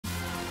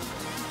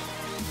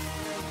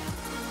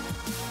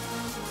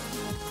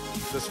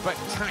the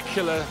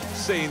spectacular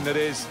scene that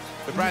is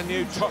the brand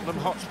new Tottenham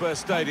Hotspur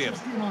Stadium.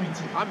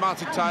 I'm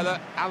Martin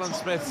Tyler, Alan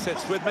Smith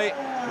sits with me.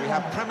 We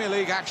have Premier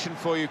League action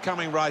for you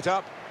coming right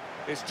up.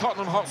 It's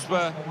Tottenham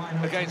Hotspur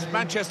against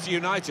Manchester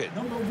United.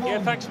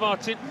 Yeah, thanks,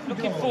 Martin.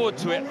 Looking forward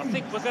to it. I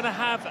think we're going to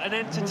have an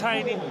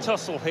entertaining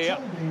tussle here.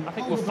 I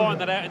think we'll find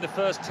that out in the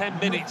first 10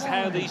 minutes,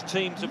 how these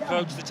teams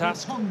approach the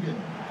task.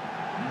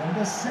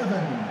 Number 7,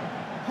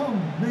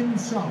 Hung Min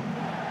Sung.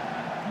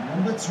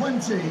 Number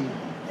 20,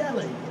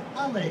 Dele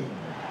Ali.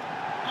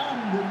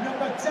 And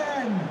number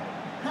 10,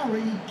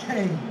 Harry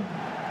Kane.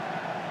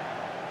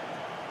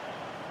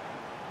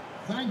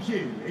 Thank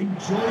you.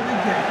 Enjoy the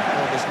game.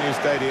 Well, this new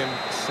stadium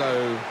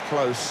so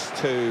close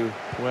to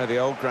where the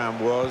old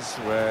ground was,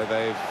 where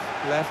they've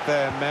left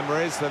their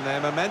memories and their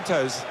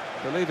mementos.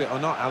 Believe it or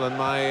not, Alan,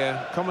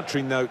 my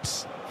commentary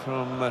notes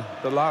from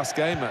the last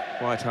game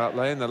at White Hart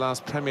Lane, the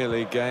last Premier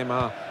League game,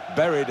 are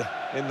buried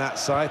in that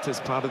site as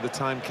part of the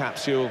time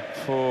capsule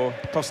for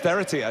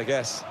posterity, I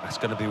guess. That's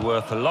going to be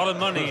worth a lot of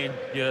money in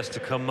years to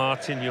come,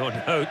 Martin, your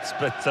notes.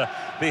 But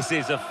this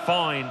is a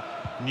fine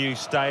new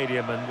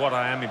stadium, and what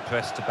I am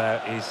impressed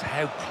about is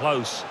how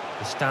close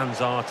the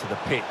stands are to the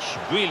pitch.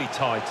 Really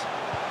tight.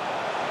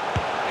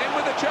 In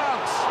with a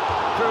chance.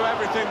 Threw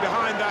everything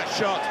behind that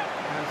shot,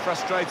 and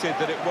frustrated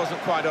that it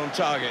wasn't quite on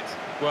target.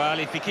 Well,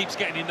 if he keeps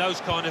getting in those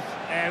kind of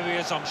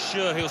areas, I'm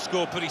sure he'll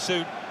score pretty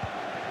soon.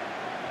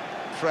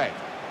 Fred.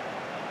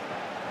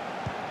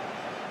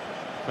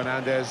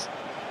 Fernandez.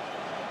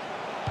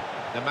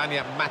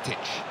 Nemanja Matic.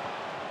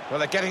 Well,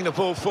 they're getting the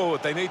ball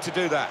forward. They need to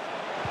do that.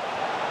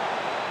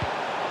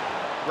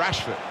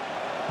 Rashford.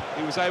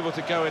 He was able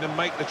to go in and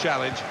make the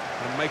challenge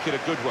and make it a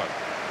good one.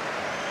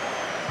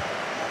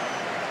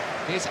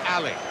 Here's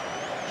Ali.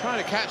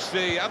 Trying to catch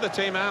the other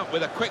team out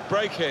with a quick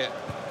break here.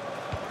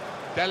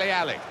 Dele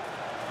Ali.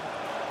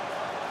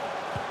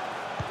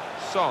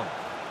 Son.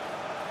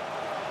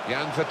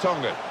 Jan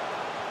Vertonghen.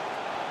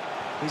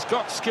 He's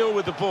got skill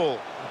with the ball,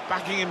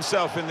 backing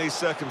himself in these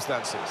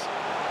circumstances.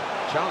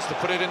 Chance to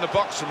put it in the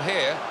box from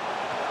here.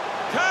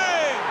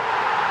 Kane!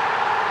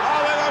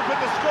 Oh, they've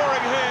opened the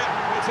scoring here.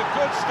 It's a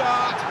good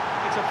start.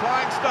 It's a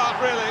flying start,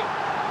 really.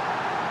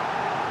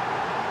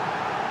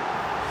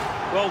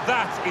 Well,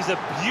 that is a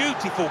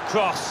beautiful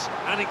cross,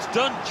 and it's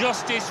done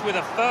justice with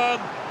a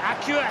firm,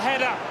 accurate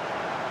header.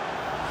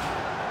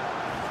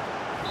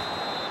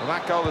 Well,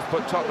 that goal has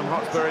put Tottenham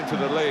Hotspur into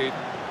the lead.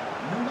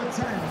 Number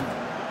 10,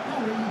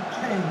 Harry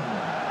Kane.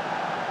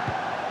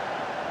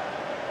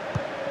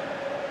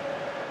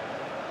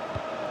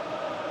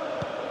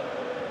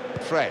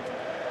 Fred.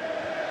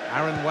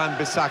 Aaron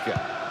Wan-Bissaka.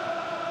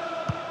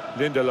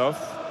 Lindelof.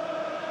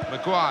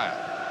 Maguire.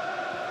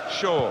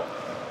 Shaw.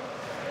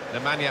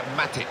 Nemanja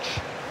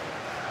Matic.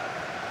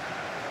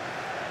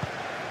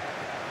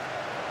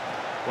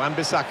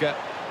 Wan-Bissaka.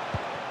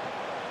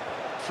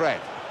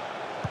 Fred.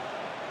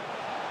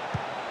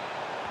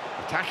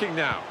 Attacking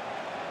now.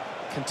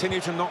 Continue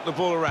to knock the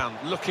ball around,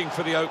 looking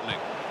for the opening.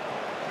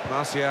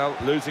 Martial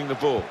losing the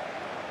ball.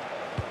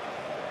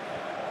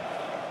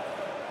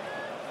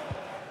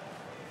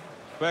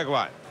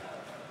 Bergwijn.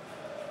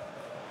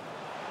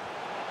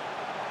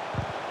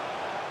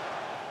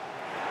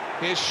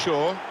 Here's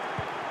Shaw.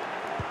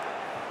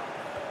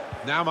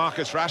 Now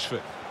Marcus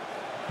Rashford.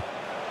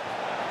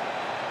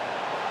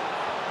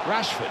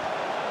 Rashford.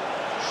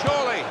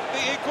 Surely the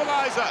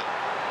equaliser.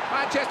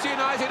 Manchester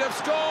United have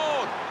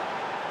scored.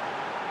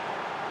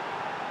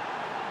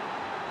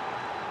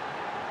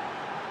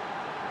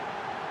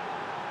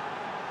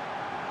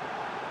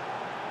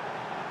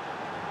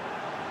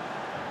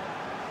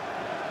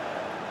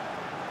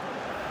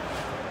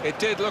 It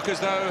did look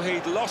as though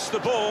he'd lost the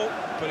ball,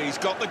 but he's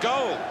got the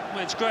goal. Well,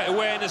 it's great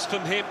awareness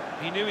from him.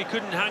 He knew he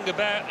couldn't hang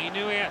about. He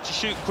knew he had to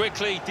shoot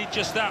quickly. He did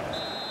just that.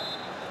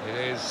 It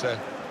is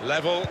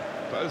level.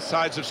 Both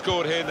sides have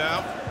scored here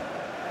now.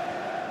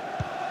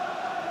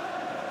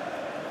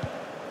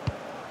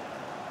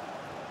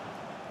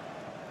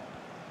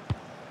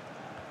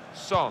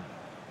 Son.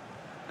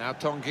 Now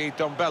Tanguy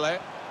Ndombele.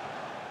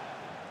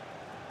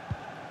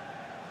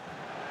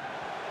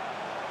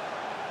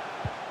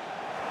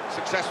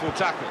 Successful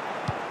tackle.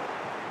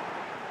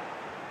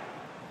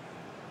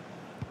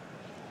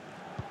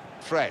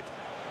 Fred.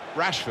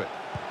 Rashford.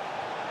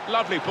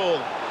 Lovely ball.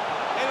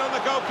 In on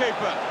the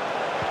goalkeeper.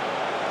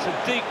 It's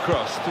a deep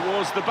cross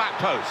towards the back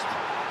post.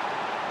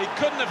 He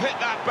couldn't have hit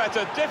that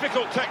better.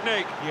 Difficult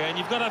technique. Yeah, and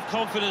you've got to have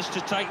confidence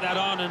to take that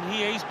on, and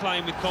he is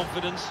playing with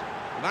confidence.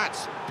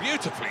 That's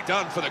beautifully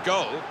done for the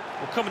goal.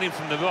 Well, coming in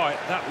from the right,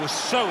 that was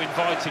so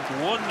inviting.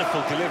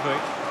 Wonderful delivery.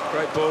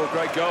 Great ball,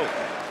 great goal.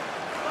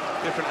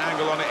 Different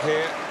angle on it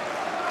here.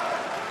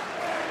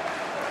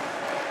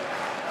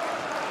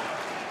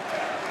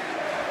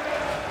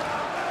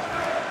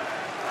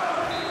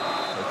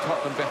 So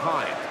Tottenham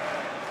behind.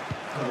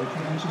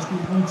 Manchester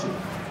United.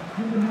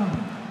 Number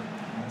 9,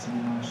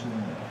 Anthony Martial.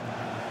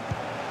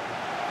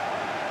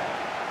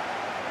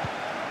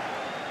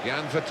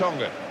 Jan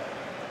Vertonghen.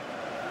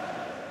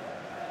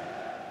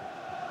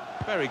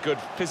 Very good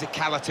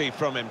physicality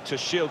from him to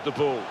shield the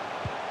ball.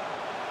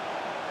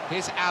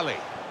 Here's Ali.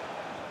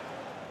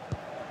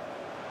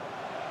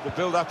 The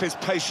build-up is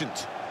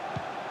patient.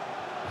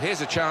 Here's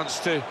a chance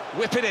to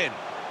whip it in.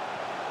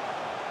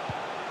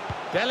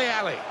 Dele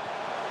Alli.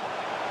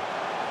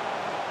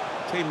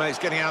 Teammates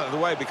getting out of the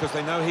way because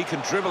they know he can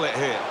dribble it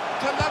here.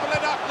 To level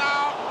it up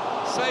now.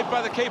 Saved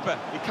by the keeper.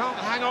 He can't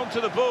hang on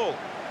to the ball.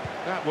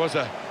 That was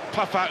a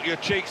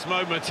puff-out-your-cheeks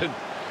moment, and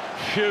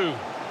phew,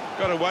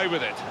 got away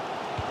with it.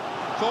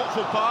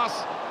 Thoughtful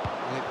pass.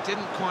 It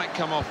didn't quite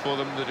come off for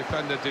them. The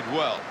defender did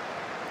well.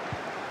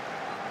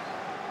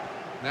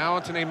 Now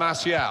Anthony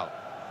Martial.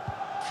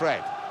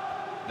 Fred.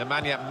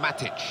 Nemanja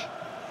Matic.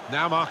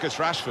 Now Marcus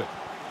Rashford.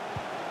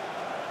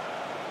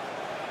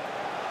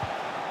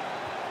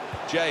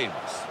 James.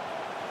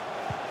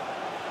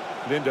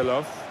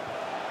 Lindelof.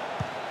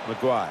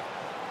 Maguire.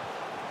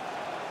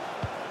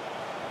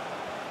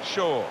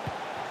 Shaw.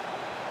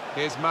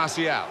 Here's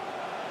Martial.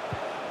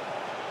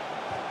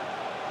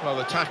 Well,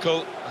 the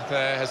tackle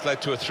there has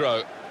led to a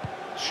throw.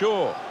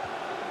 Shaw.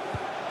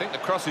 I think the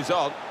cross is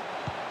on.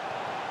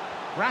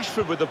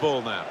 Rashford with the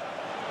ball now.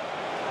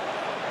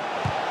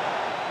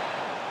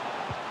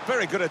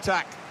 Very good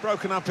attack,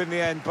 broken up in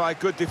the end by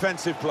good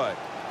defensive play.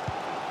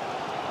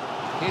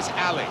 Here's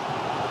Ali.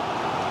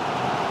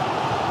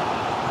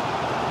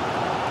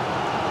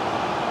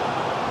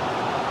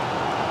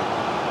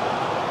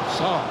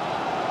 Son.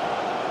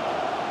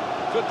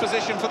 Good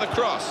position for the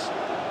cross.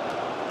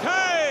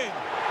 Kane!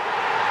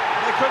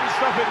 They couldn't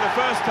stop him the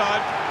first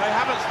time, they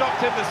haven't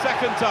stopped him the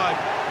second time,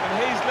 and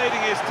he's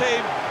leading his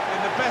team in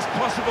the best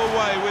possible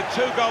way with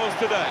 2 goals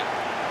today.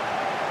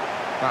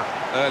 That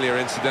earlier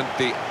incident,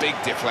 the big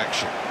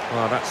deflection.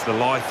 Well, that's the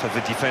life of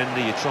a defender.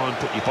 You try and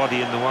put your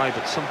body in the way,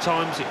 but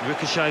sometimes it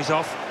ricochets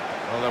off.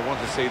 Well, I want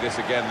to see this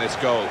again, this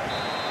goal.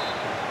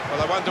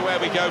 Well, I wonder where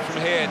we go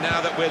from here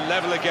now that we're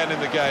level again in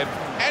the game.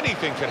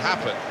 Anything could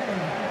happen.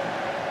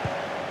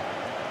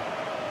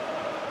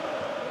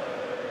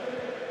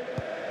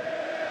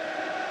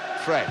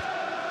 Fred.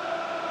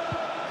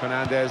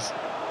 Fernandez.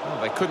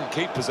 Well, they couldn't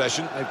keep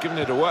possession. They've given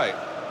it away.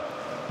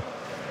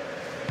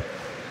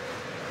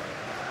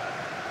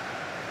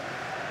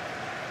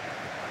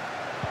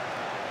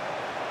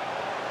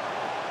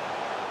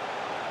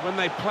 When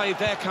they play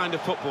their kind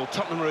of football,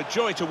 Tottenham are a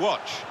joy to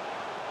watch.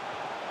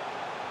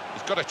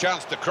 He's got a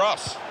chance to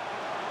cross.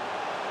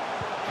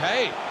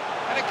 Hey,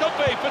 and it could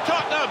be for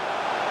Tottenham.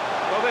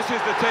 Well, this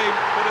is the team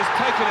that has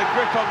taken a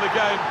grip on the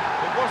game.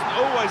 It wasn't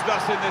always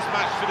thus in this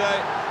match today,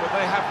 but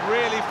they have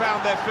really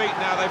found their feet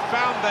now. They've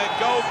found their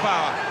goal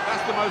power.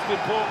 That's the most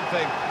important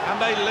thing. And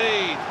they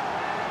lead.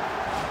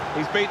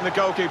 He's beaten the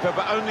goalkeeper,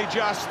 but only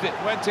just. It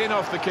went in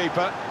off the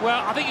keeper.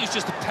 Well, I think it was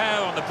just a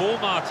pair on the ball,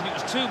 Martin. It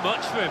was too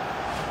much for him.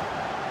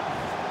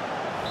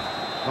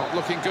 Not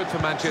looking good for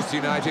Manchester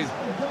United.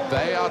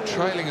 They are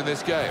trailing in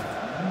this game.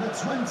 Number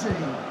 20,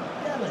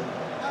 Dele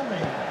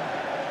Alli.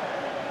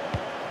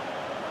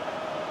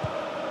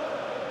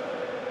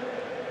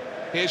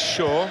 Here's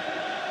Shaw.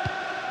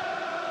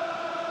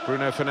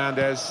 Bruno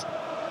Fernandes.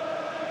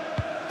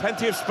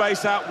 Plenty of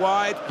space out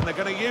wide, and they're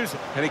going to use it.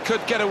 And he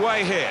could get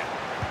away here.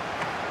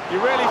 You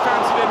really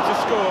fancied him to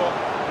score,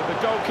 but the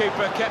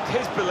goalkeeper kept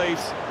his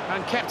beliefs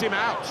and kept him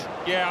out.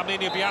 Yeah, I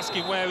mean, he'll be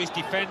asking where his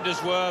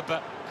defenders were,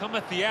 but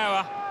cometh the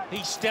hour.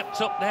 He stepped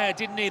up there,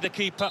 didn't he, the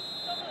keeper?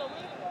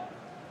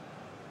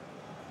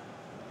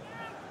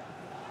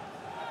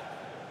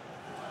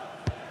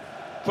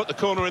 Put the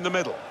corner in the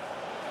middle.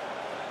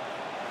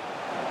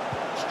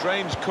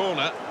 Strange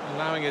corner,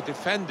 allowing a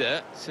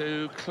defender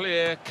to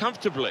clear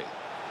comfortably.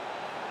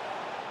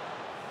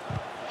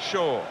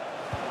 Shaw.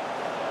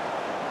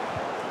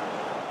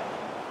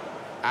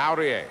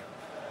 Aurier.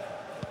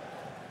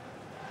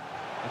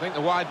 I think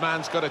the wide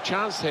man's got a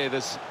chance here.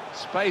 There's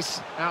space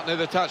out near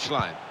the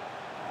touchline.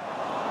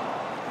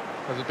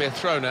 There'll be a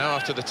throw now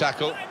after the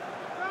tackle.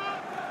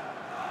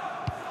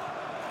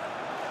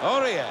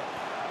 Aurier.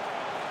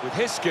 With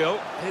his skill,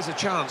 here's a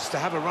chance to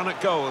have a run at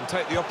goal and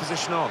take the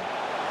opposition on.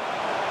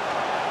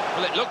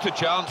 Well, it looked a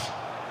chance,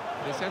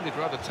 but it's ended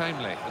rather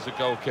tamely as a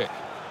goal kick.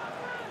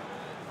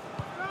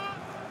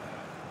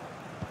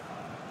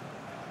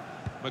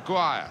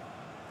 Maguire.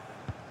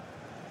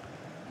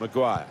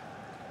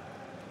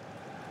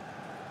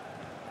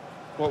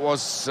 What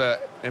was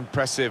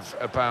impressive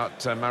about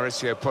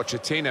Mauricio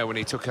Pochettino when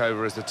he took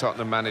over as the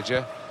Tottenham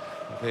manager,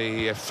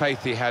 the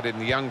faith he had in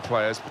the young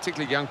players,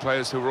 particularly young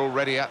players who were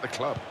already at the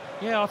club.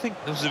 Yeah, I think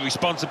there was a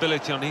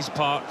responsibility on his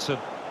part to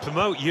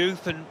promote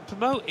youth and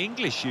promote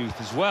English youth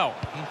as well.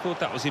 He thought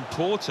that was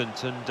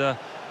important, and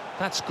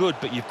that's good,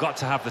 but you've got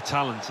to have the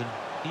talent, and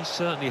he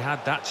certainly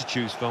had that to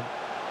choose from.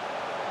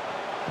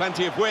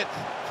 Plenty of width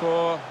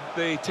for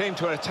the team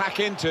to attack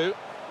into.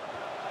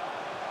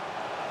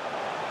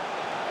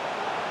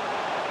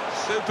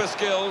 Super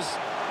skills.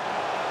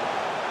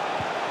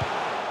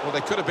 Well,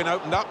 they could have been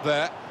opened up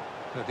there,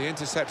 but the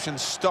interception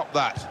stopped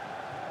that.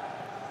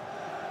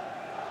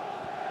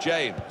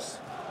 James.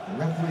 The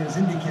referee has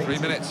indicated 3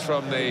 minutes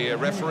from the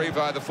referee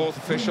via the fourth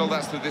official.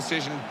 That's the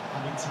decision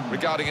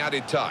regarding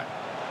added time.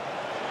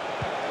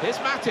 Here's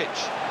Matic.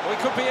 Oh, he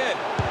could be in.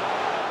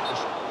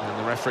 And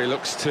the referee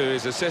looks to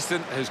his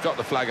assistant, who's got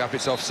the flag up.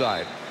 It's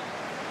offside.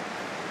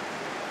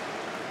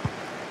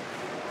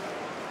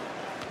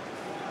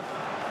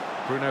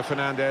 Bruno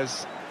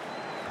Fernandes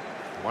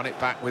won it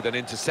back with an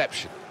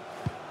interception.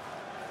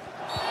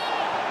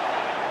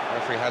 The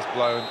referee has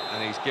blown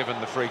and he's given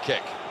the free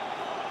kick.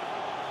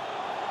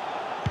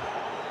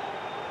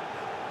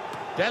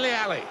 Dele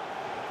Alli.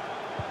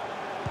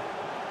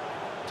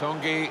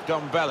 Tanguy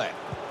Ndombele.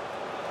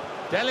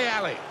 Dele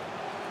Alli.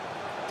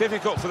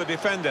 Difficult for the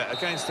defender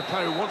against the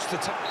player who wants to...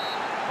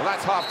 Well,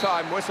 that's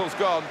half-time. Whistle's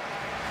gone.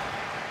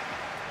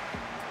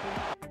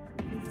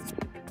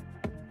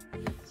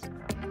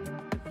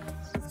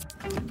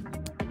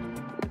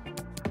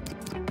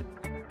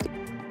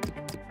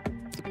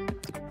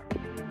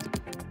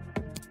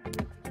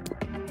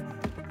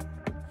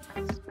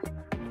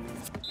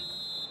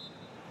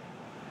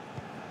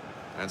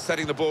 And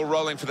setting the ball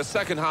rolling for the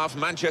second half,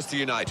 Manchester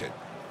United.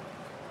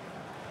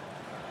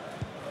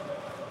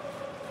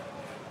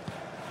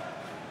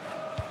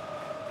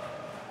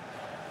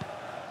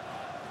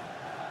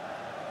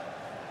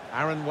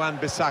 Aaron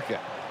Wan-Bissaka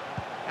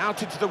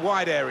out into the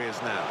wide areas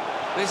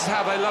now. This is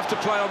how they love to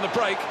play on the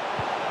break.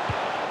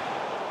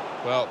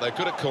 Well, they're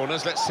good at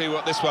corners. Let's see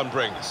what this one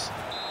brings.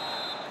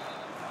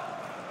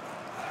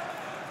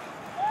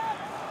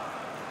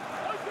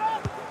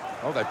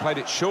 Oh, they played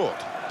it short.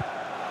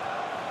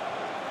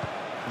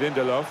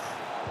 Lindelof.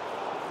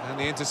 And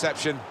the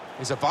interception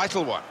is a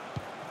vital one.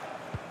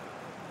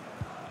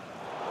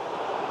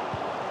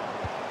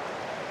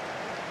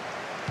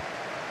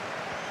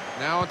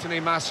 Now Anthony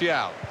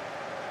Martial.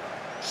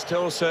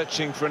 Still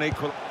searching for an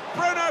equal...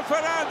 Bruno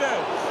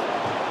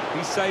Fernandes!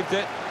 He saved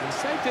it, and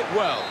saved it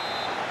well.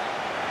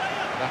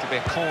 That'll be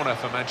a corner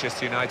for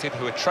Manchester United,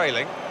 who are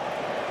trailing.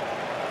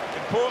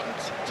 Important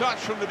touch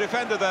from the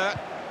defender there.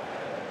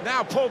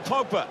 Now Paul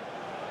Pogba.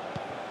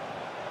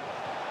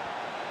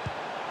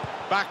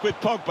 Back with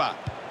Pogba.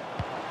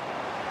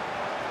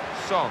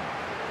 Son.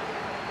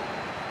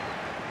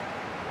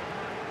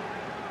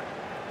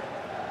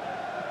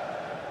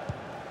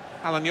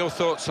 Alan, your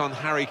thoughts on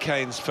Harry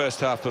Kane's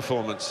first-half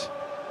performance?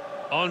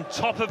 On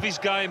top of his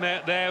game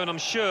out there, and I'm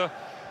sure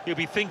he'll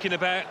be thinking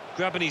about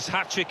grabbing his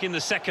hat-trick in the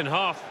second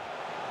half.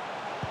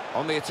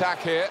 On the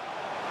attack here.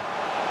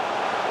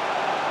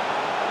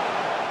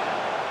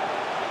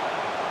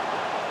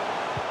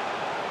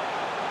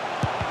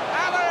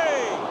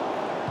 Ali!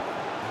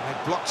 And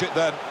they blocked it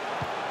then.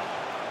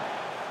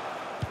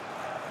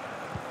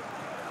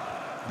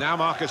 Now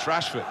Marcus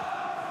Rashford.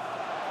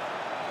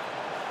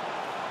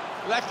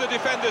 Left the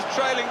defenders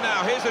trailing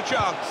now. Here's a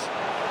chance.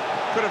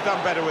 Could have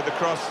done better with the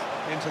cross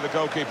into the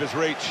goalkeeper's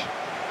reach.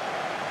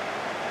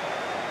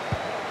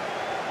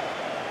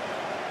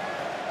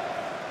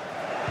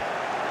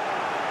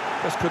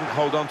 Just couldn't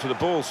hold on to the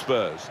ball,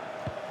 Spurs.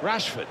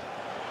 Rashford.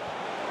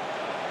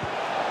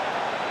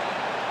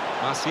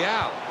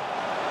 Martial.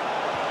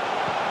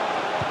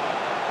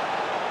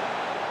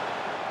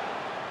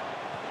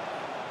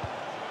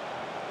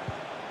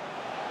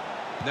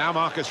 Now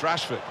Marcus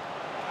Rashford.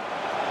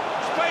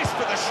 Space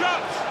for the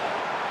shot.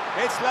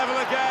 It's level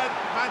again.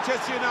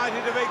 Manchester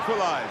United have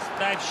equalised.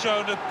 They've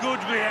shown a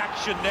good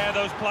reaction there,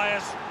 those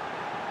players.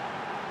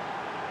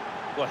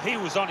 Well, he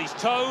was on his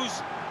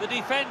toes. The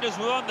defenders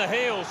were on the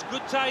heels.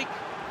 Good take.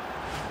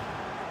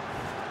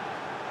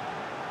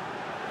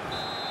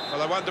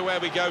 Well, I wonder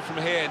where we go from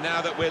here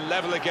now that we're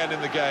level again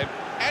in the game.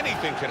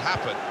 Anything could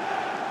happen.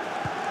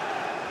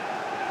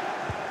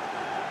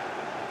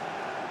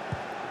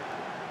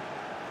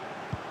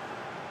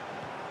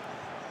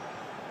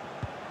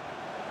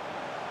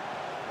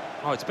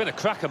 Oh, it's been a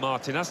cracker,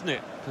 Martin, hasn't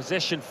it?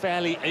 Possession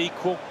fairly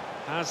equal,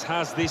 as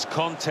has this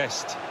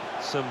contest.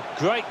 Some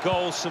great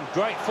goals, some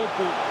great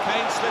football.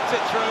 Kane slips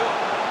it through.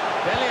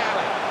 Dele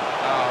Alli.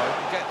 Oh,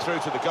 he can get through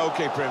to the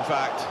goalkeeper, in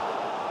fact.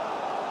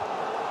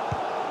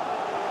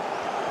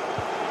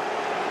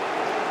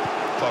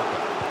 Pogba.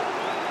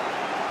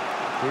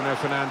 Bruno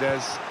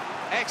Fernandes.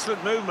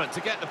 Excellent movement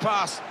to get the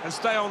pass and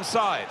stay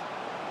onside.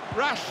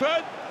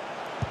 Rashford.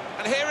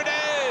 And here it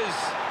is.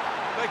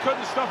 They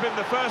couldn't stop him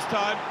the first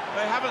time.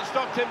 They haven't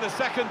stopped him the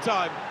second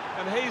time.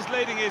 And he's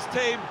leading his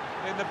team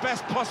in the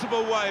best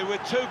possible way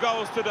with 2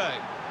 goals today.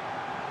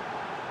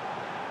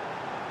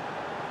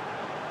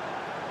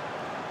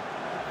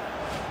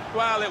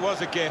 Well, it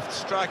was a gift.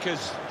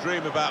 Strikers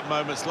dream about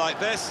moments like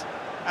this.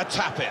 A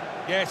tap-in.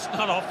 Yeah, it's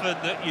not often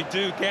that you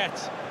do get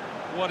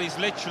what is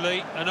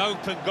literally an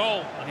open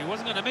goal, and he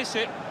wasn't going to miss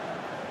it.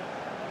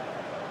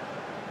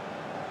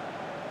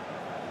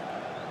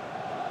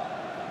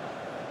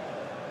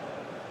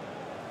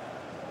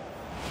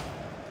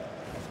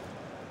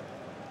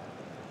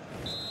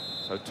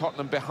 So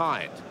Tottenham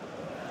behind.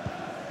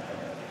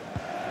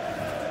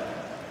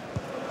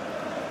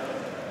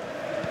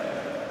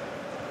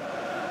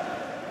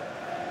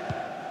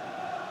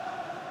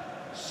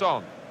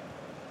 Son.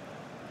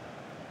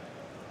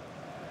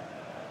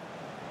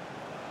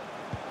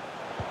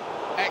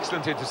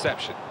 Excellent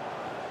interception.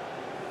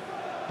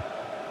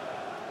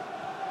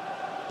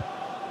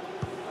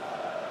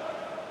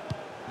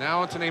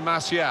 Now Anthony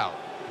Martial.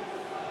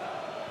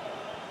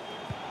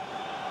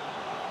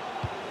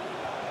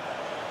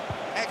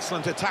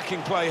 excellent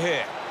attacking play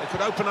here. They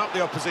could open up the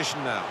opposition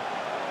now.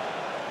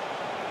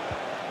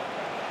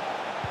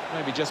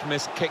 Maybe just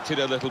kicked it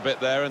a little bit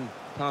there, and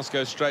pass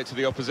goes straight to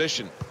the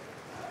opposition.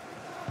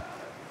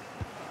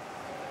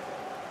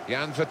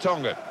 Jan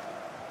Vertonghen.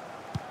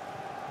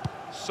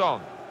 Son.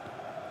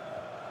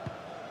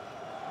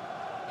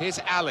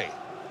 Here's Ali.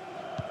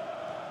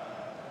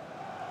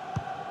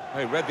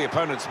 They read the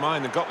opponent's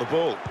mind and got the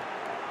ball.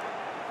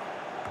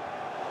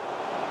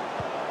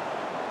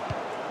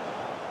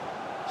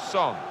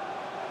 Son.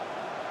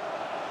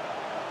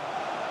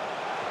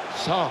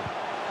 Son.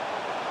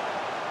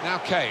 Now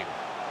Kane.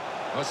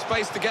 Well,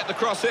 space to get the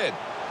cross in.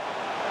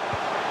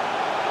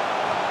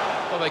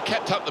 Well, they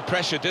kept up the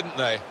pressure, didn't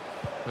they?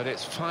 But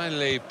it's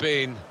finally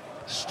been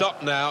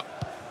stopped now.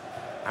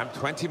 And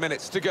 20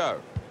 minutes to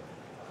go.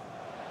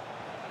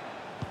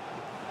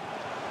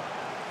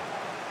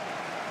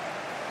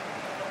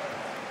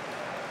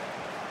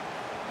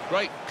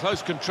 Great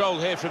close control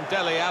here from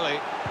Dele Alli.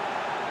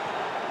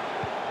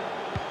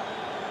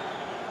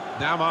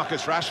 Now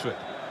Marcus Rashford.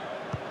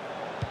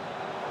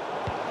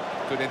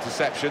 Good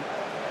interception.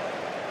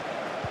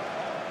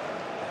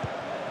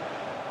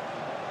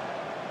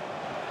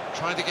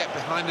 Trying to get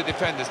behind the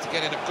defenders to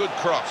get in a good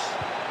cross.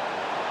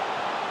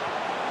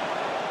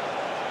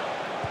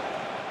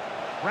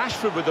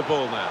 Rashford with the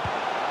ball now.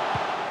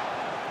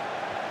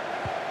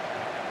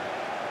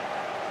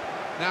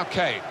 Now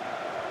Kane.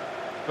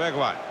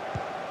 Bergwijn.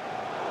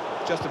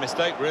 Just a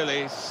mistake,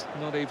 really. He's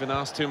not even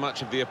asked too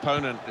much of the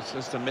opponent. It's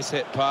just a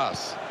mishit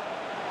pass.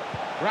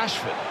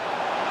 Rashford.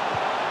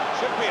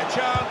 Should be a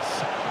chance.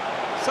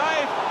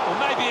 Save. Well,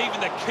 maybe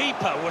even the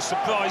keeper was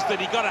surprised that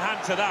he got a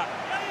hand to that.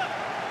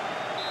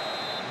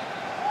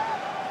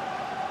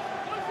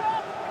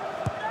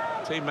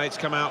 Teammates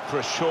come out for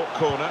a short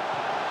corner.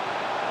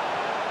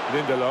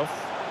 Lindelof.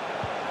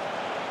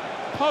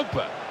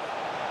 Pogba.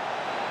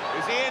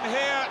 Is he in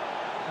here?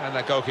 And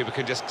that goalkeeper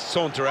can just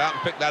saunter out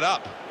and pick that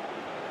up.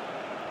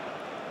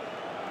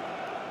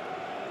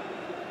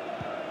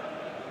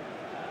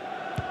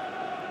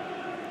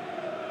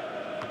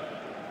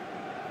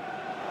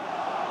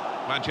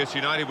 Manchester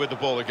United with the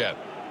ball again.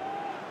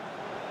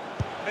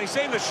 He's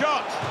seen the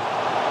shot.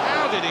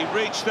 How did he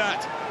reach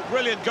that?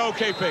 Brilliant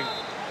goalkeeping.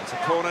 It's a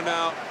corner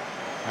now,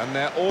 and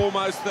they're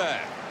almost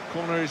there.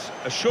 Corner is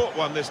a short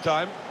one this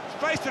time.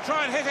 Space to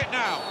try and hit it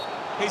now.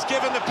 He's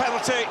given the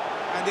penalty,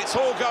 and it's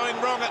all going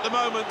wrong at the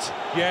moment.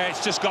 Yeah,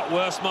 it's just got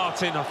worse,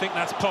 Martin. I think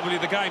that's probably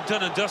the game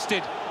done and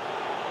dusted.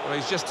 Well,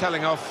 he's just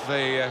telling off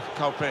the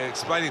culprit,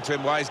 explaining to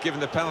him why he's given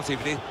the penalty,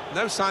 but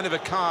no sign of a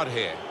card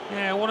here.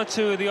 Yeah, one or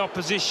two of the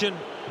opposition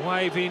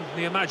waving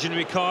the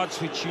imaginary cards,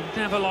 which you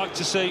never like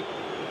to see.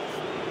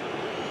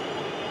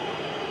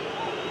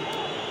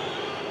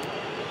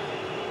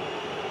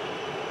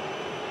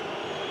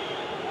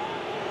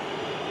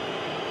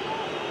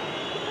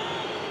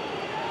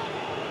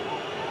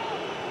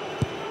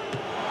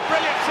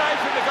 Brilliant save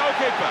from the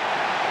goalkeeper.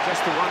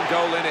 Just the one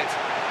goal in it,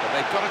 but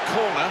they've got a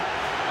corner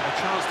and a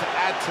chance to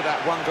add to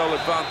that one-goal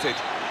advantage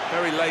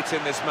very late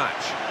in this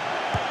match.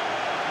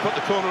 Put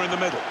the corner in the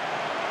middle.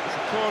 It's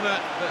a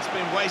corner that's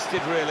been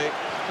wasted, really.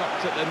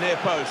 Stopped at the near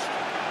post.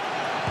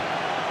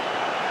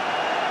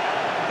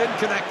 Didn't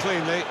connect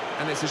cleanly,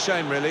 and it's a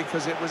shame, really,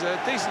 because it was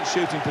a decent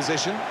shooting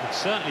position. It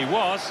certainly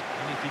was,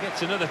 and if he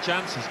gets another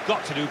chance, he's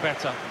got to do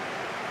better.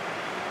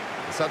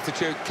 The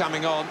substitute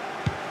coming on.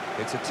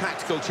 It's a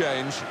tactical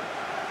change.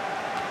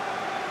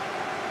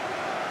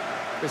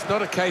 It's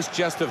not a case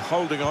just of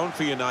holding on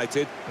for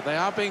United, but they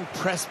are being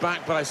pressed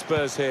back by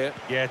Spurs here.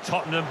 Yeah,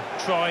 Tottenham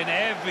trying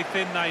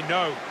everything they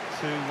know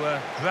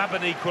to grab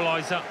an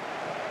equaliser.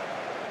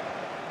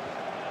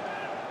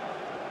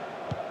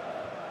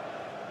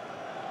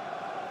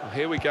 Well,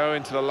 here we go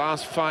into the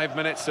last 5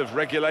 minutes of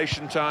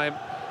regulation time,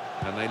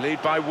 and they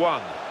lead by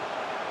 1.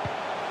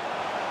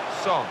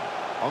 Son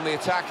on the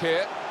attack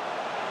here.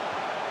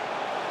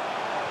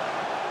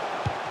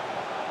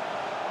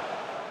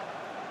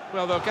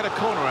 Well, they'll get a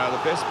corner out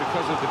of this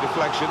because of the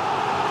deflection.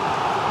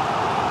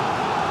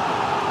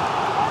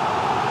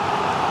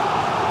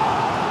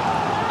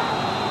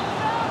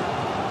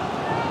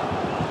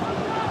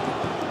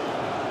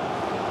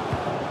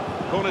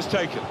 Corner's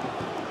taken.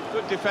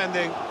 Good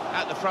defending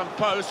at the front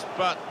post,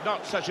 but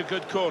not such a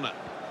good corner.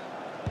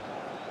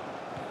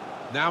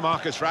 Now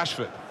Marcus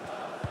Rashford.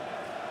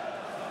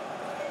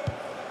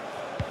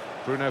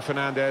 Bruno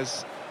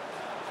Fernandes.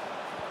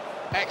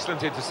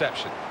 Excellent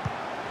interception.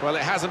 Well,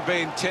 it hasn't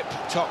been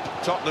tip-top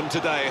Tottenham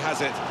today,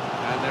 has it?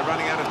 And they're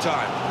running out of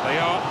time. They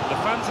are. The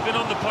fans have been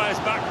on the players'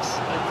 backs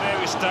at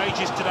various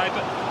stages today,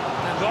 but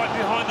they're right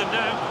behind them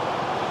now.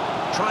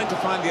 Trying to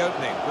find the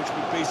opening, which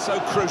would be so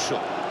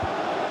crucial.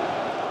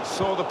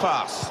 Saw the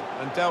pass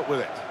and dealt with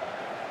it.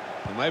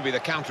 Well, maybe the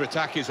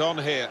counter-attack is on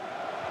here.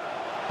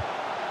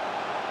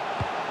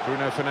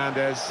 Bruno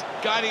Fernandes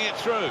guiding it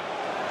through.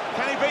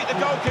 Can he beat the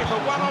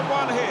goalkeeper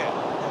one-on-one here?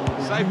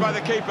 Saved by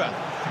the keeper.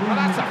 Well,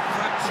 that's a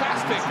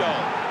fantastic goal.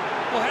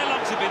 Well, how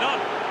long's it been on?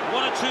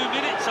 1 or 2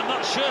 minutes, I'm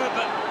not sure,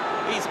 but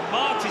he's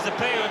marked his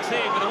appearance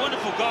here with a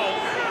wonderful goal.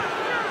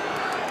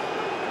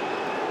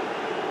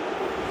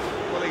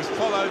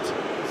 followed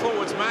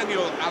forwards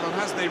manual, Alan,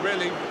 hasn't he,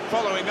 really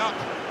following up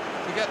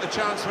to get the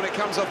chance when it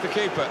comes off the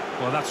keeper.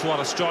 Well, that's what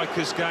a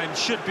striker's game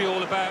should be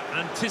all about,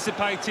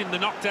 anticipating the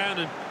knockdown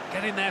and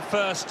getting there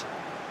first.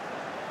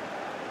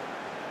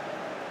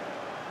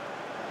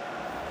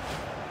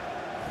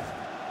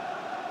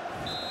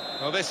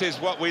 Well, this is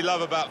what we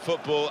love about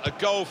football, a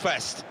goal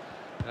fest.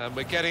 And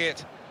we're getting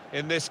it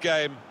in this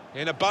game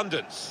in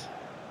abundance.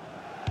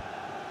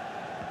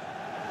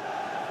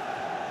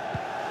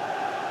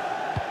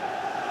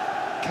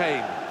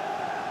 Kane.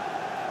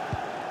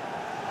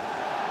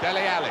 Dele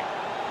Alli.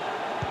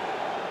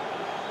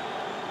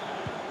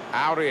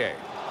 Aurier.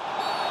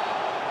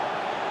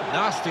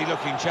 Nasty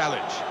looking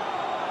challenge.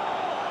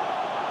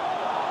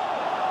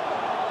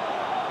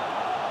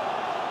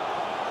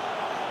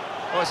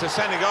 Oh, it's a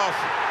sending off,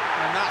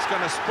 and that's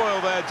going to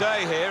spoil their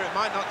day here. It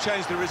might not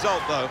change the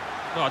result, though.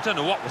 No, I don't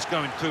know what was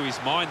going through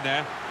his mind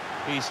there.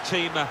 His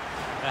team are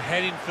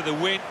heading for the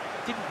win.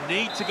 Didn't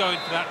need to go in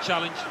for that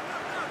challenge.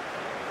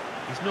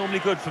 He's normally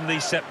good from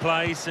these set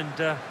plays,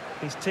 and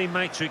his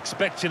teammates are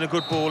expecting a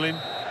good ball in.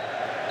 And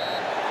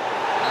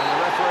the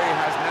referee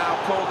has now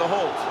called the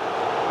halt.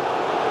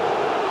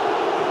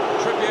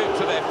 Tribute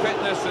to their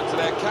fitness and to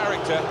their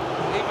character,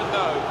 even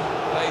though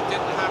they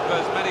didn't have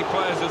as many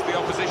players as the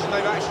opposition,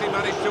 they've actually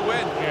managed to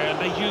win. Yeah, and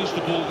they used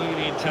the ball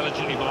really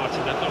intelligently,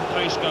 Martin. They've got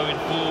pace going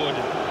forward,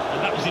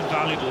 and that was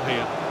invaluable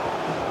here.